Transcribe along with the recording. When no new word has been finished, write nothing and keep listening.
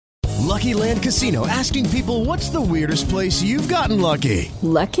Lucky Land Casino, asking people, what's the weirdest place you've gotten lucky?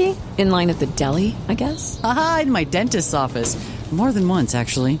 Lucky? In line at the deli, I guess? Aha, in my dentist's office. More than once,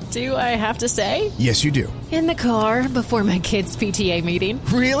 actually. Do I have to say? Yes, you do. In the car before my kids' PTA meeting.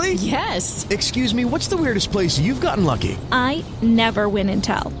 Really? Yes. Excuse me, what's the weirdest place you've gotten lucky? I never win and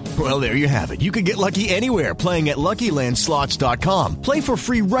tell. Well, there you have it. You can get lucky anywhere, playing at LuckyLandSlots.com. Play for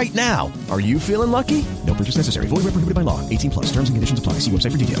free right now. Are you feeling lucky? No purchase necessary. Void where prohibited by law. 18 plus. Terms and conditions apply. See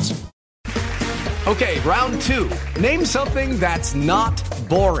website for details. Okay, round two. Name something that's not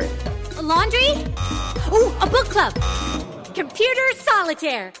boring. A laundry? Ooh, a book club. Computer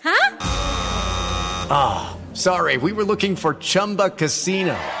solitaire, huh? Ah, sorry, we were looking for Chumba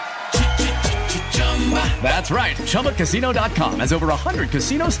Casino. That's right, ChumbaCasino.com has over 100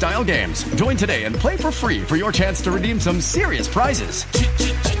 casino-style games. Join today and play for free for your chance to redeem some serious prizes.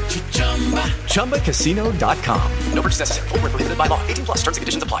 ChumbaCasino.com. No purchase necessary. Void where prohibited by law. 18 plus. Terms and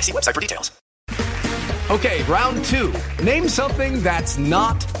conditions apply. See website for details. Okay, round two. Name something that's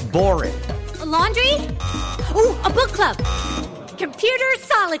not boring. A laundry? Ooh, a book club. Computer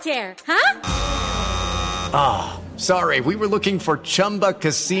solitaire, huh? Ah, sorry, we were looking for Chumba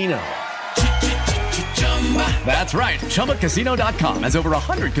Casino. That's right, ChumbaCasino.com has over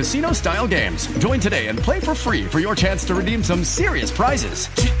 100 casino-style games. Join today and play for free for your chance to redeem some serious prizes.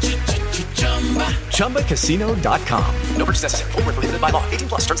 ChumbaCasino.com. No purchase necessary. Void where prohibited by law. 18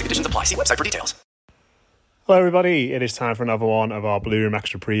 plus. Terms and conditions apply. See website for details. Hello everybody, it is time for another one of our Blue Room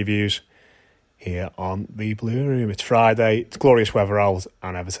Extra previews here on the Blue Room. It's Friday, it's glorious weather out,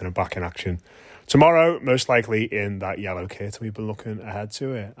 and Everton are back in action tomorrow, most likely in that yellow kit. We've been looking ahead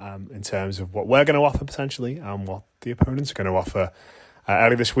to it in terms of what we're going to offer potentially and what the opponents are going to offer.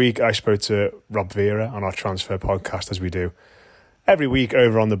 Earlier this week, I spoke to Rob Vera on our transfer podcast, as we do every week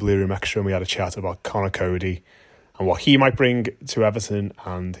over on the Blue Room Extra, and we had a chat about Conor Coady and what he might bring to Everton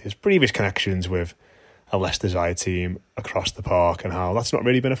and his previous connections with a less desired team across the park, and how that's not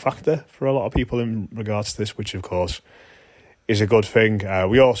really been a factor for a lot of people in regards to this, which of course is a good thing.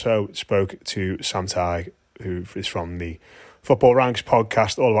 We also spoke to Sam Tighe, who is from the Football Ranks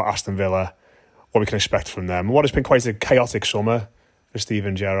podcast, all about Aston Villa, what we can expect from them, and what has been quite a chaotic summer for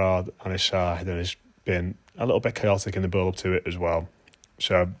Steven Gerrard and his side, and has been a little bit chaotic in the build-up to it as well.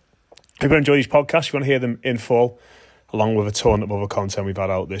 So if you enjoy these podcasts, if you want to hear them in full, along with a ton of other content we've had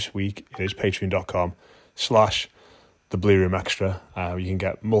out this week, it is patreon.com/the Blue Room Extra. You can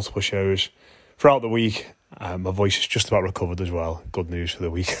get multiple shows throughout the week. My voice is just about recovered as well. Good news for the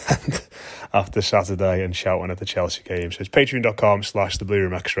weekend after Saturday and shouting at the Chelsea game. So it's patreon.com/the Blue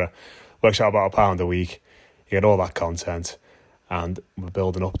Room Extra. Works out about £1 a week. You get all that content. And we're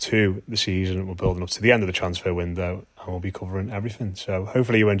building up to the season. We're building up to the end of the transfer window. And we'll be covering everything. So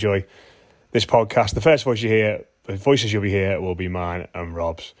hopefully you enjoy this podcast. The first voice you hear, the voices you'll be hearing will be mine and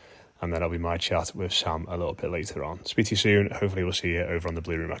Rob's. And then I'll be my chat with Sam a little bit later on. Speak to you soon. Hopefully we'll see you over on the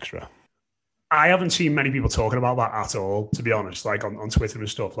Blue Room Extra. I haven't seen many people talking about that at all, to be honest, like on Twitter and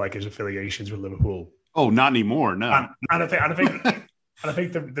stuff, like his affiliations with Liverpool. Oh, not anymore, no. And I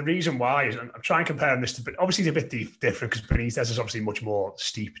think the reason why is, I'm trying to compare this to, obviously it's a bit different because Benitez is obviously much more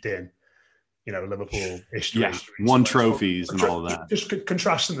steeped in, Liverpool history. Yeah, won trophies and all of that. Just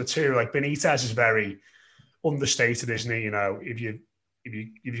contrasting the two, like Benitez is very understated, isn't he?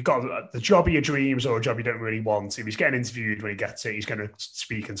 If you've got the job of your dreams or a job you don't really want, if he's getting interviewed when he gets it, he's going to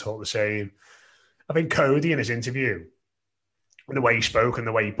speak and talk the same. I think Coady in his interview, and the way he spoke and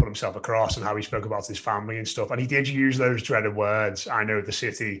the way he put himself across and how he spoke about his family and stuff, and he did use those dreaded words, "I know the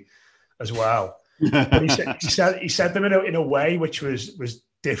city," as well. But he said them in a way which was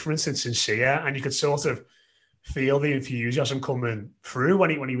different and sincere, and you could sort of feel the enthusiasm coming through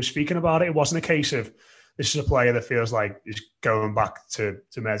when he was speaking about it. It wasn't a case of, this is a player that feels like he's going back to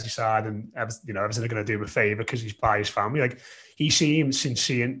Merseyside and Everton are going to do him a favour because he's by his family. Like, he seemed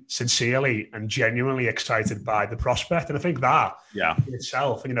sincerely and genuinely excited by the prospect, and I think that in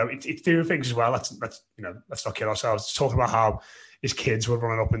itself, it's doing things as well. Let's not kid ourselves. It's talking about how his kids were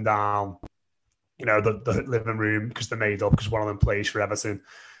running up and down, the living room because they're made up because one of them plays for Everton.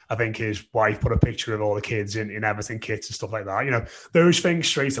 I think his wife put a picture of all the kids in Everton kits and stuff like that. Those things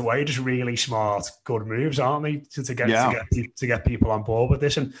straight away, just really smart, good moves, aren't they? To get people on board with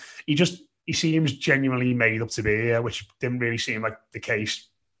this. And he seems genuinely made up to be here, which didn't really seem like the case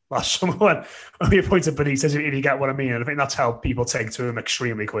last summer when we appointed Benitez, if you get what I mean. And I think that's how people take to him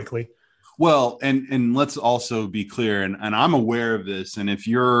extremely quickly. Well, and let's also be clear, and I'm aware of this. And if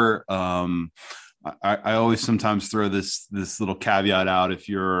you're, I always sometimes throw this little caveat out. If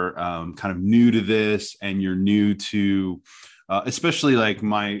you're kind of new to this and you're new to especially like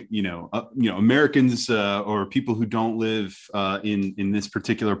my, Americans or people who don't live in this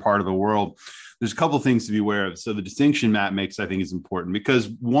particular part of the world, there's a couple of things to be aware of. So the distinction Matt makes, I think, is important because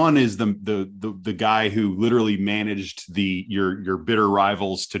one is the guy who literally managed your bitter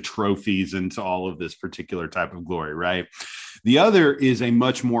rivals to trophies and to all of this particular type of glory, right? The other is a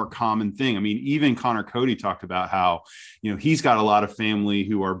much more common thing. I mean, even Connor Cody talked about how, he's got a lot of family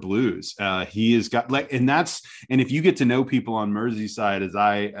who are Blues. He has got and if you get to know people on Merseyside,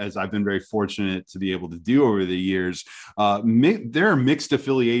 as I've been very fortunate to be able to do over the years, there are mixed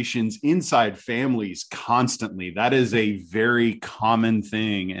affiliations inside families constantly. That is a very common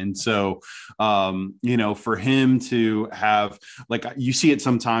thing. And so, for him to have, like, you see it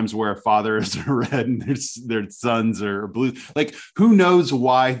sometimes where a father is a red and their sons are blue. Like, who knows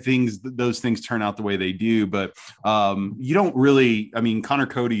why those things turn out the way they do, but you don't really, I mean, Connor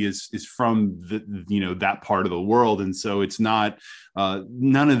Cody is from that part of the world. And so it's not,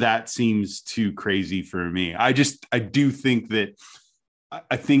 none of that seems too crazy for me. I do think that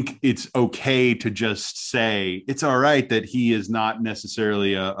I think it's okay to just say it's all right that he is not necessarily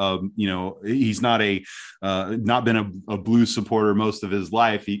he's not not been a Blues supporter most of his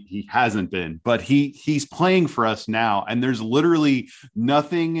life. He hasn't been, but he's playing for us now. And there's literally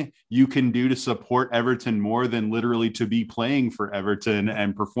nothing you can do to support Everton more than literally to be playing for Everton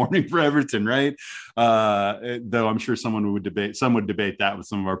and performing for Everton. Right. Though I'm sure some would debate that with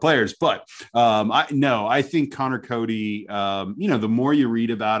some of our players, but I think Connor Cody, the more you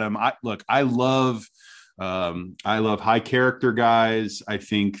read about him, I love high character guys. I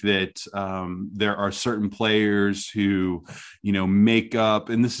think that there are certain players who, make up,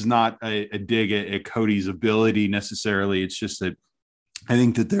 and this is not a dig at Cody's ability necessarily. It's just that I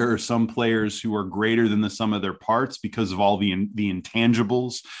think that there are some players who are greater than the sum of their parts because of all the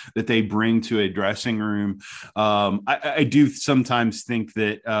intangibles that they bring to a dressing room. I do sometimes think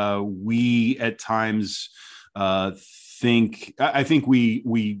that we at times I think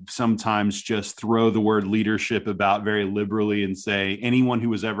we sometimes just throw the word leadership about very liberally and say anyone who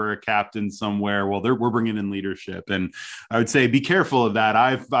was ever a captain somewhere, well, we're bringing in leadership. And I would say be careful of that.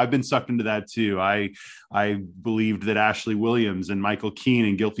 I've been sucked into that too. I believed that Ashley Williams and Michael Keane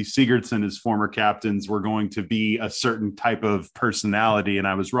and Gylfi Sigurdsson as former captains were going to be a certain type of personality, and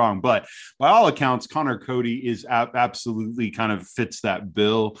I was wrong. But by all accounts, Connor Cody is absolutely kind of fits that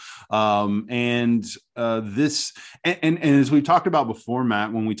bill. And as we talked about before,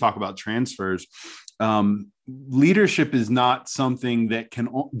 Matt, when we talk about transfers, leadership is not something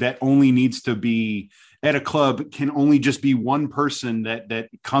that only needs to be at a club, can only just be one person that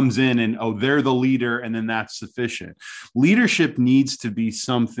comes in and, they're the leader, and then that's sufficient. Leadership needs to be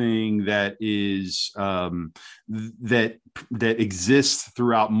something that is that exists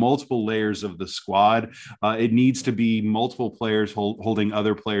throughout multiple layers of the squad. It needs to be multiple players holding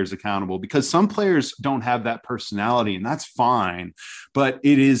other players accountable, because some players don't have that personality, and that's fine. But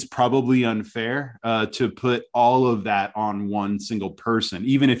it is probably unfair to put all of that on one single person,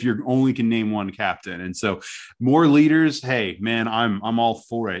 even if you only can name one captain. And so more leaders, hey, man, I'm all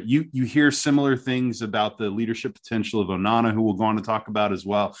for it. You hear similar things about the leadership potential of Onana, who we'll go on to talk about as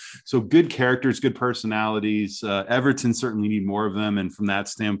well. So good characters, good personalities. Everton certainly need more of them. And from that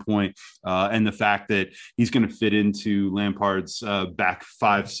standpoint, and the fact that he's going to fit into Lampard's back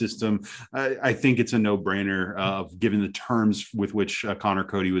five system, I think it's a no-brainer given the terms with which Connor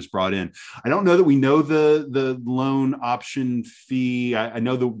Cody was brought in. I don't know that we know the loan option fee. I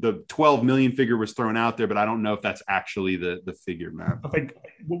know the 12 million figure was thrown out there, but I don't know if that's actually the figure, Matt. I think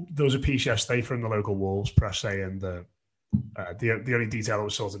there was a piece yesterday from the local Wolves press saying that the only detail that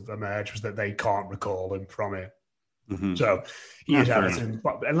was sort of emerged was that they can't recall him from it. Mm-hmm. So he is Everton,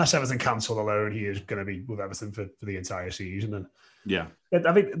 but unless Everton cancel the loan, he is going to be with Everton for the entire season. And yeah,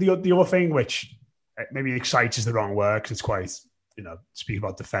 I think the other thing, which maybe excites is the wrong word, because it's quite, speak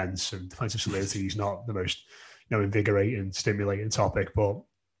about defence and defensive solidity is not the most invigorating, stimulating topic. But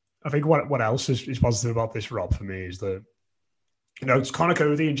I think what else is positive about this, Rob, for me is that it's Connor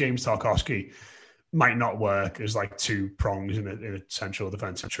Cody and James Tarkowski might not work as like two prongs in a central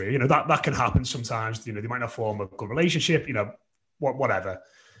defensive tree. That can happen sometimes. They might not form a good relationship. Whatever.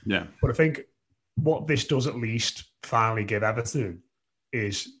 Yeah. But I think what this does at least finally give Everton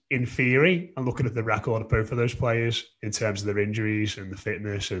is, in theory, and looking at the record of both of those players in terms of their injuries and the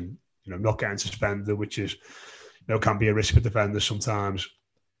fitness, and not getting suspended, which is can be a risk for defenders sometimes.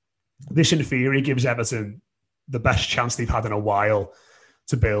 This, in theory, gives Everton the best chance they've had in a while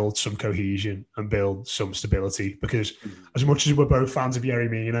to build some cohesion and build some stability, because as much as we're both fans of Yerry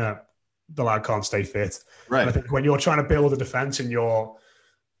Mina, the lad can't stay fit. Right. And I think when you're trying to build a defence and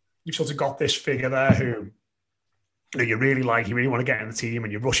you've sort of got this figure there who you really like, you really want to get in the team,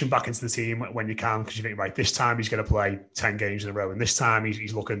 and you're rushing back into the team when you can because you think, right, this time he's going to play 10 games in a row, and this time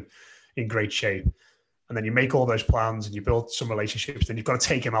he's looking in great shape. And then you make all those plans and you build some relationships, then you've got to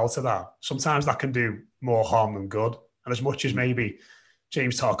take him out of that. Sometimes that can do more harm than good. And as much as maybe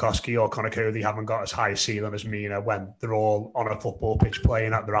James Tarkowski or Conor Cody haven't got as high a ceiling as Mina when they're all on a football pitch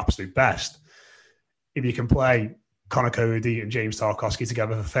playing at their absolute best, if you can play Conor Cody and James Tarkowski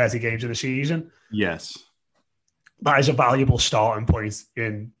together for 30 games in a season, yes, that is a valuable starting point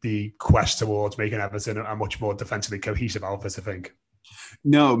in the quest towards making Everton a much more defensively cohesive outfit, I think.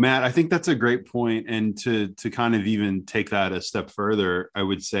 No, Matt, I think that's a great point. And to kind of even take that a step further, I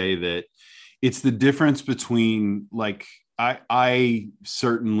would say that it's the difference between, like, I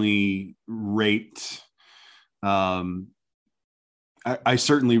certainly rate I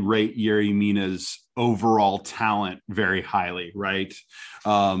certainly rate Yerry Mina's overall talent very highly, right?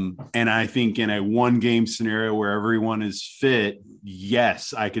 And I think in a one-game scenario where everyone is fit,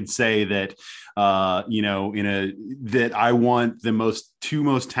 yes, I could say that, that I want the two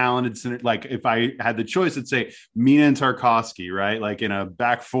most talented, like if I had the choice, I'd say Mina and Tarkowski, right? Like in a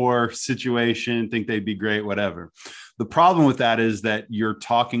back four situation, think they'd be great, whatever. The problem with that is that you're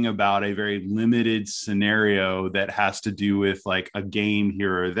talking about a very limited scenario that has to do with like a game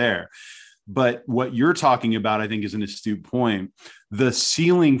here or there. But what you're talking about, I think, is an astute point. The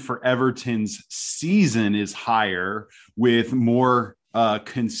ceiling for Everton's season is higher with more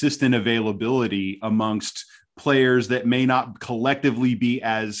consistent availability amongst players that may not collectively be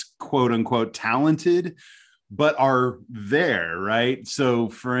as quote unquote talented, but are there, right? So,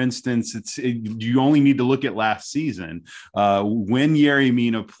 for instance, you only need to look at last season. When Yerry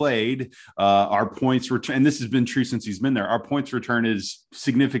Mina played, our points return, and this has been true since he's been there, our points return is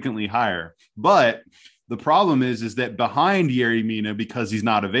significantly higher. But the problem is that behind Yerry Mina, because he's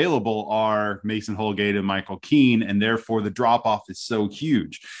not available, are Mason Holgate and Michael Keane, and therefore the drop-off is so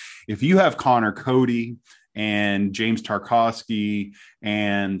huge. If you have Conor Cody and James Tarkowski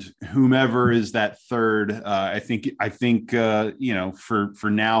and whomever is that third, I think for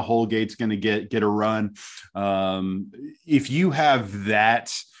now Holgate's going to get a run. If you have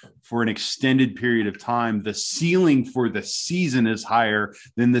that for an extended period of time, the ceiling for the season is higher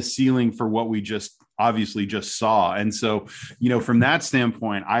than the ceiling for what we obviously just saw. And so, from that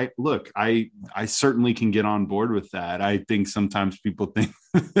standpoint, I certainly can get on board with that. I think sometimes people think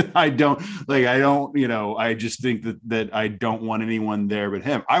I just think that I don't want anyone there but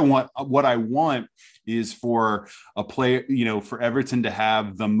him. What I want is for a player, for Everton to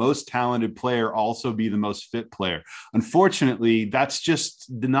have the most talented player also be the most fit player. Unfortunately, that's just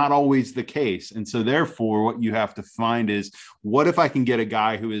not always the case. And so therefore what you have to find is, what if I can get a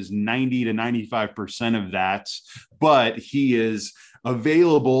guy who is 90 to 95% of that, but he is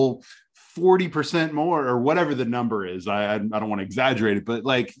available 40% more or whatever the number is. I don't want to exaggerate it, but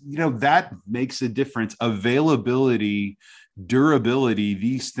that makes a difference. Availability, durability,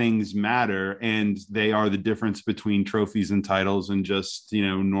 these things matter, and they are the difference between trophies and titles and just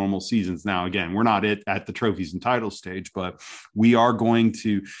normal seasons. Now, again, we're not at the trophies and titles stage, but we are going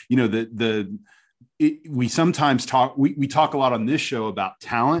to, we sometimes talk, we talk a lot on this show about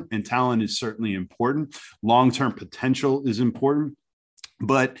talent, and talent is certainly important. Long-term potential is important,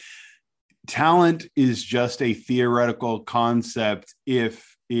 but talent is just a theoretical concept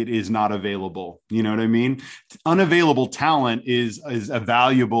if it is not available. You know what I mean? Unavailable talent is as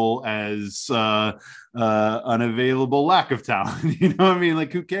valuable as unavailable lack of talent. You know what I mean?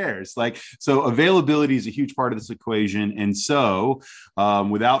 Like, who cares? So availability is a huge part of this equation. And so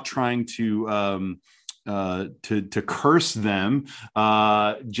without trying to curse them,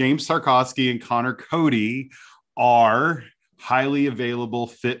 James Tarkowski and Conor Cody are highly available,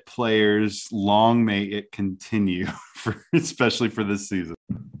 fit players. Long may it continue, especially for this season.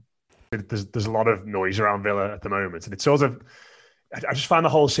 There's a lot of noise around Villa at the moment, and it's sort of, I just find the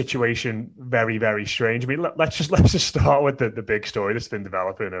whole situation very, very strange. I mean, let's just start with the big story that's been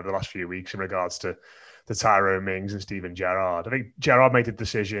developing over the last few weeks in regards to Tyrone Mings and Steven Gerrard. I think Gerrard made a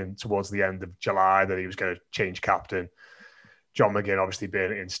decision towards the end of July that he was going to change captain. John McGinn obviously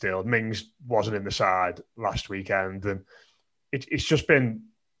being instilled. Mings wasn't in the side last weekend, and it's just been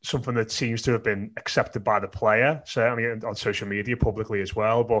something that seems to have been accepted by the player, certainly on social media, publicly as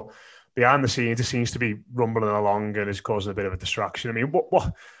well. But behind the scenes, it seems to be rumbling along and is causing a bit of a distraction. I mean,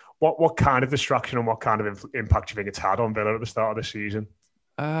 what kind of distraction and what kind of impact do you think it's had on Villa at the start of the season?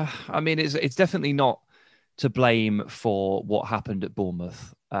 I mean, it's definitely not to blame for what happened at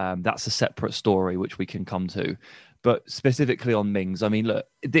Bournemouth. That's a separate story, which we can come to. But specifically on Mings, I mean, look,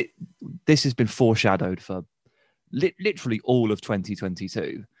 this has been foreshadowed for literally all of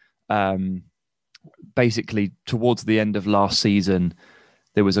 2022. basically towards the end of last season,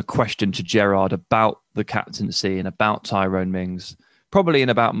 there was a question to Gerrard about the captaincy and about Tyrone Mings, probably in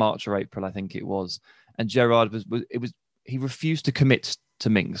about March or April, I think it was. And Gerrard he refused to commit to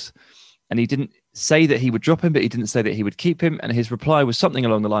Mings. And he didn't say that he would drop him, but he didn't say that he would keep him. And his reply was something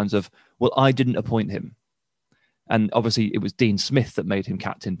along the lines of, well, I didn't appoint him. And obviously it was Dean Smith that made him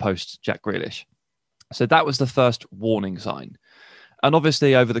captain post Jack Grealish. So that was the first warning sign. And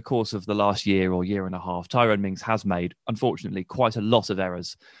obviously over the course of the last year or year and a half, Tyrone Mings has made, unfortunately, quite a lot of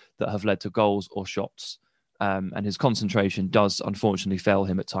errors that have led to goals or shots. And his concentration does unfortunately fail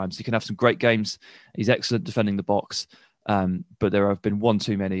him at times. He can have some great games. He's excellent defending the box. But there have been one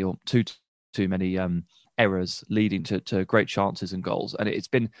too many or two too many errors leading to great chances and goals. And it's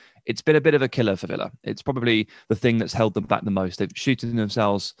been a bit of a killer for Villa. It's probably the thing that's held them back the most. They've shooting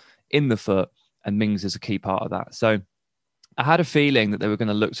themselves in the foot, and Mings is a key part of that. So I had a feeling that they were going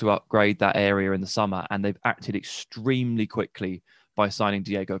to look to upgrade that area in the summer, and they've acted extremely quickly by signing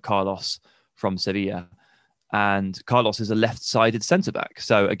Diego Carlos from Sevilla. And Carlos is a left-sided centre-back.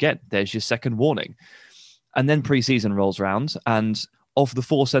 So again, there's your second warning. And then pre-season rolls around, and of the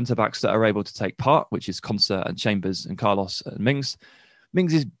four centre-backs that are able to take part, which is Konsa and Chambers and Carlos and Mings,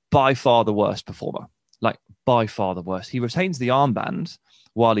 Mings is by far the worst performer. Like, by far the worst. He retains the armband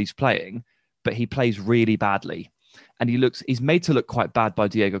while he's playing, but he plays really badly. And he's made to look quite bad by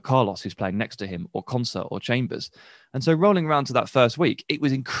Diego Carlos, who's playing next to him, or Konsa or Chambers. And so rolling around to that first week, it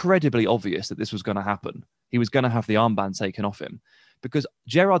was incredibly obvious that this was going to happen. He was going to have the armband taken off him, because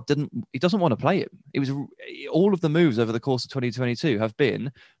Gerrard doesn't want to play him. It was all of the moves over the course of 2022 have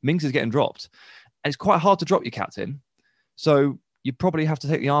been Mings is getting dropped. And it's quite hard to drop your captain. So you probably have to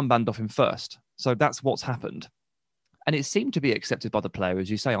take the armband off him first. So that's what's happened. And it seemed to be accepted by the player,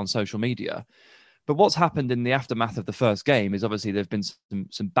 as you say, on social media. But what's happened in the aftermath of the first game is obviously there's been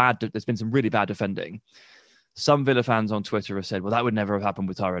some really bad defending. Some Villa fans on Twitter have said, well, that would never have happened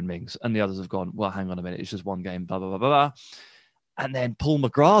with Tyrone Mings. And the others have gone, well, hang on a minute, it's just one game, blah, blah, blah, blah, blah. And then Paul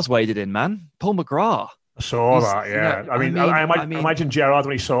McGrath's waded in, man. Paul McGrath. I saw that, yeah. I imagine Gerrard,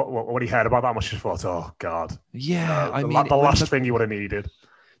 when he saw what he heard about that, must have thought, oh, God. Yeah, the last thing he would have needed.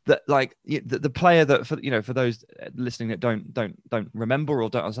 That, like, the player that, for those listening that don't remember or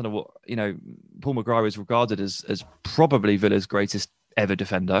don't understand what, Paul McGrath is regarded as probably Villa's greatest ever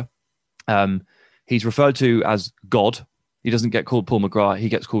defender. He's referred to as God. He doesn't get called Paul McGrath. He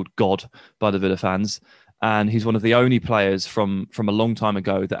gets called God by the Villa fans. And he's one of the only players from a long time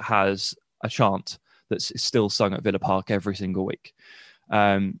ago that has a chant that's still sung at Villa Park every single week.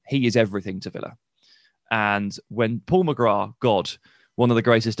 He is everything to Villa. And when Paul McGrath, God, one of the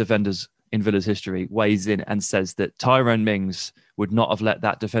greatest defenders in Villa's history, weighs in and says that Tyrone Mings would not have let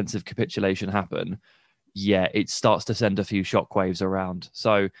that defensive capitulation happen, yeah, it starts to send a few shockwaves around.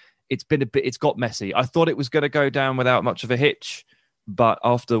 So it's got messy. I thought it was going to go down without much of a hitch. But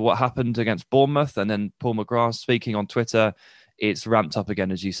after what happened against Bournemouth and then Paul McGrath speaking on Twitter, it's ramped up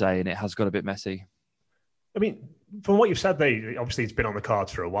again, as you say, and it has got a bit messy. I mean, from what you've said, obviously it's been on the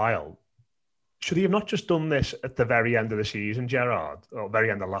cards for a while. Should he have not just done this at the very end of the season, Gerrard, or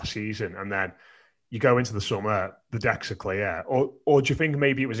very end of last season, and then you go into the summer, the decks are clear? Or do you think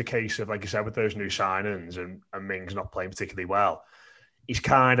maybe it was a case of, like you said, with those new signings and Mings not playing particularly well, he's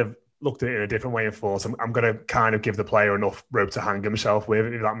kind of looked at it in a different way and thought, I'm going to kind of give the player enough rope to hang himself with,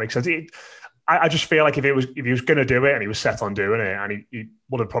 if that makes sense. I just feel like if he was going to do it and he was set on doing it, and he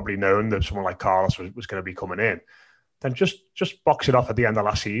would have probably known that someone like Carlos was going to be coming in, then just box it off at the end of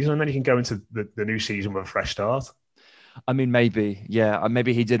last season, and then you can go into the new season with a fresh start. I mean, maybe, yeah.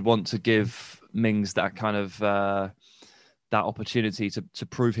 Maybe he did want to give Mings that kind of that opportunity to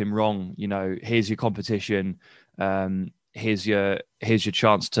prove him wrong. Here's your competition. Here's your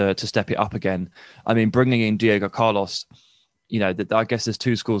chance to step it up again. I mean, bringing in Diego Carlos, I guess there's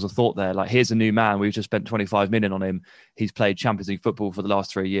two schools of thought there. Like, here's a new man. We've just spent 25 million on him. He's played Champions League football for the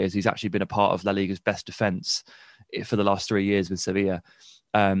last 3 years. He's actually been a part of La Liga's best defence for the last 3 years with Sevilla.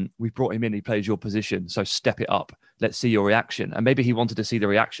 We've brought him in. He plays your position. So step it up. Let's see your reaction. And maybe he wanted to see the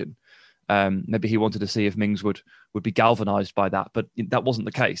reaction. Maybe he wanted to see if Mings would be galvanised by that. But that wasn't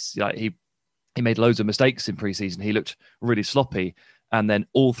the case. He made loads of mistakes in pre-season. He looked really sloppy. And then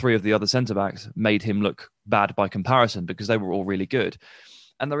all three of the other centre-backs made him look bad by comparison, because they were all really good.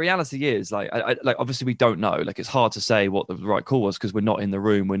 And the reality is, obviously we don't know. It's hard to say what the right call was, because we're not in the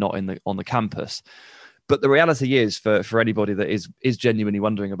room. We're not on the campus. But the reality is, for anybody that is genuinely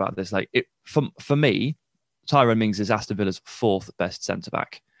wondering about this, for me, Tyrone Mings is Aston Villa's fourth best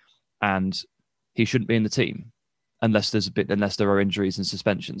centre-back. And he shouldn't be in the team unless there are injuries and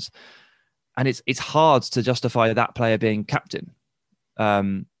suspensions. And it's hard to justify that player being captain,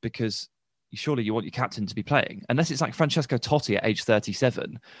 because surely you want your captain to be playing, unless it's like Francesco Totti at age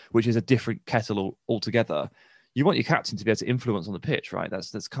 37, which is a different kettle altogether. You want your captain to be able to influence on the pitch, right?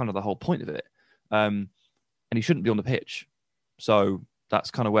 That's kind of the whole point of it. And he shouldn't be on the pitch. So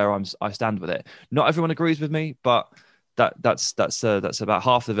that's kind of where I stand with it. Not everyone agrees with me, but that's about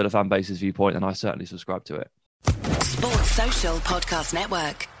half the Villa fan base's viewpoint, and I certainly subscribe to it. Sports Social Podcast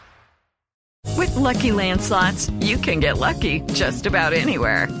Network. With Lucky Land Slots, you can get lucky just about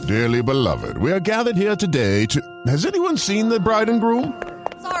anywhere. Dearly beloved, we are gathered here today to... Has anyone seen the bride and groom?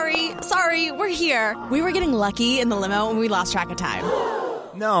 Sorry, we're here. We were getting lucky in the limo and we lost track of time.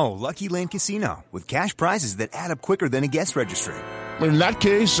 No, Lucky Land Casino, with cash prizes that add up quicker than a guest registry. In that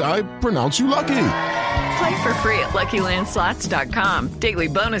case, I pronounce you lucky. Play for free at LuckyLandSlots.com. Daily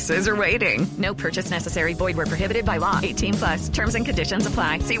bonuses are waiting. No purchase necessary. Void where prohibited by law. 18+. Terms and conditions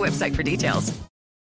apply. See website for details.